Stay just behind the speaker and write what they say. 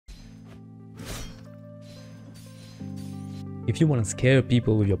If you want to scare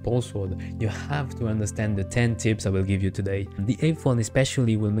people with your Polesword, you have to understand the 10 tips I will give you today. The 8th one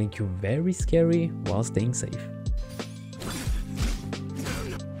especially will make you very scary while staying safe.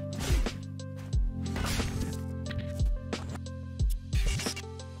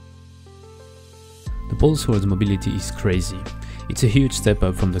 The Polesword's mobility is crazy. It's a huge step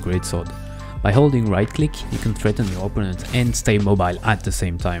up from the Greatsword. By holding right click, you can threaten your opponent and stay mobile at the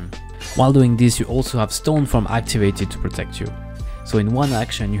same time. While doing this, you also have Stoneform activated to protect you. So in one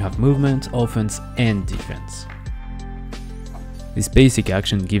action you have movement, offense and defense. This basic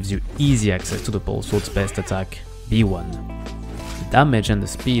action gives you easy access to the Polesword's best attack, B1. The damage and the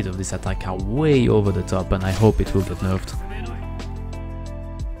speed of this attack are way over the top and I hope it will get nerfed.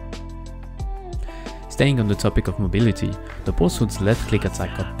 Staying on the topic of mobility, the Polesword's left click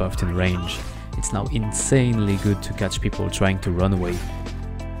attack got buffed in range. It's now insanely good to catch people trying to run away.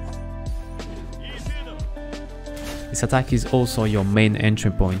 This attack is also your main entry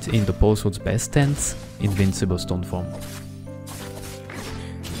point in the Polesword's best stance, Invincible Stoneform.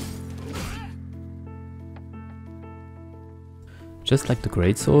 Just like the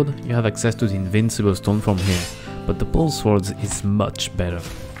Greatsword, you have access to the Invincible Stoneform here, but the Polesword's is much better.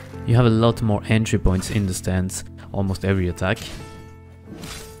 You have a lot more entry points in the stance, almost every attack.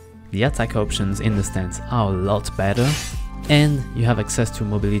 The attack options in the stance are a lot better, and you have access to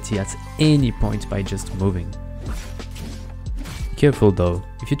mobility at any point by just moving. Careful though,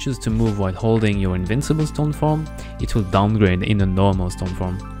 if you choose to move while holding your Invincible Stoneform, it will downgrade in a normal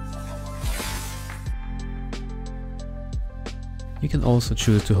Stoneform. You can also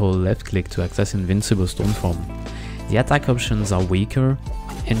choose to hold left click to access Invincible Stoneform. The attack options are weaker,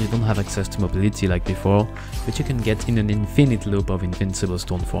 and you don't have access to mobility like before, but you can get in an infinite loop of Invincible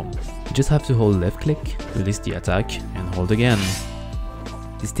Stoneform. You just have to hold left click, release the attack, and hold again.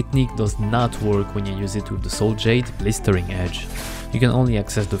 This technique does not work when you use it with the Soul Jade Blistering Edge. You can only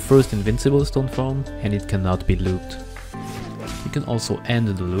access the first Invincible Stoneform and it cannot be looped. You can also end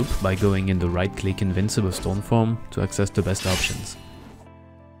the loop by going in the right click Invincible Stoneform to access the best options.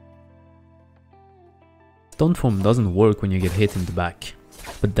 Stoneform doesn't work when you get hit in the back,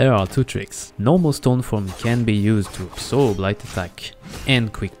 but there are two tricks. Normal Stoneform can be used to absorb light attack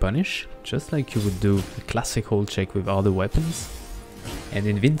and quick punish, just like you would do a classic hold check with other weapons. And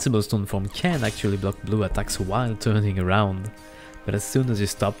Invincible Stoneform can actually block blue attacks while turning around, but as soon as you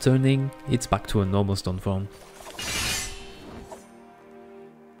stop turning, it's back to a normal Stoneform.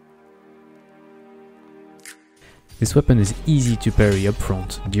 This weapon is easy to parry up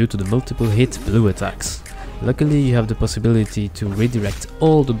front due to the multiple hit blue attacks. Luckily you have the possibility to redirect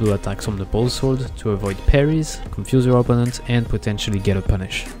all the blue attacks from the Polesword to avoid parries, confuse your opponent and potentially get a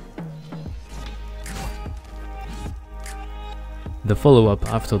punish. The follow-up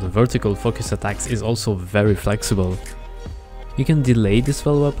after the vertical focus attacks is also very flexible. You can delay this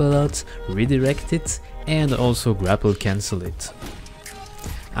follow-up a lot, redirect it, and also grapple cancel it.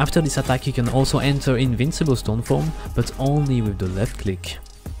 After this attack you can also enter Invincible Stoneform, but only with the left click.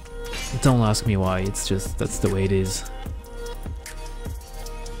 Don't ask me why, it's just that's the way it is.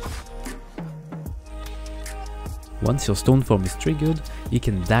 Once your Stoneform is triggered, you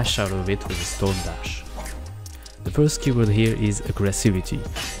can dash out of it with a StoneDash. The first keyword here is aggressivity.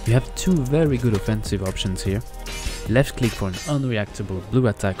 You have two very good offensive options here. Left click for an unreactable blue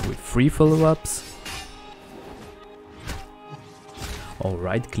attack with 3 follow-ups, or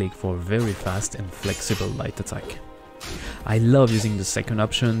right click for a very fast and flexible light attack. I love using the second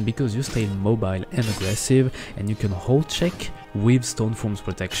option because you stay mobile and aggressive and you can hold check with Stoneform's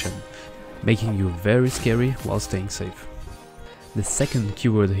protection, making you very scary while staying safe. The second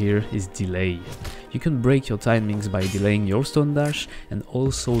keyword here is delay. You can break your timings by delaying your StoneDash and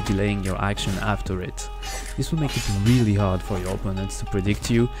also delaying your action after it. This will make it really hard for your opponents to predict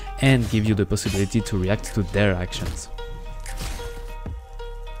you and give you the possibility to react to their actions.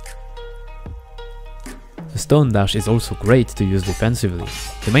 The StoneDash is also great to use defensively.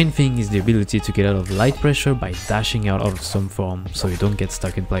 The main thing is the ability to get out of light pressure by dashing out of some form so you don't get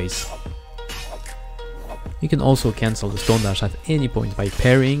stuck in place. You can also cancel the StoneDash at any point by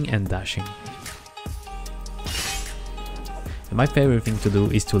parrying and dashing. And my favorite thing to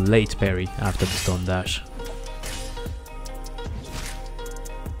do is to late parry after the StoneDash.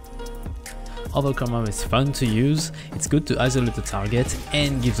 Overcomer is fun to use, it's good to isolate the target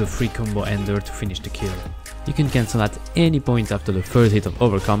and gives a free combo ender to finish the kill. You can cancel at any point after the third hit of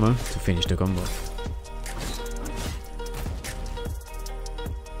Overcomer to finish the combo.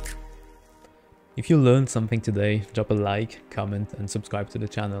 If you learned something today, drop a like, comment and subscribe to the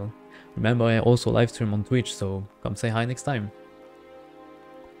channel. Remember, I also live stream on Twitch, so come say hi next time.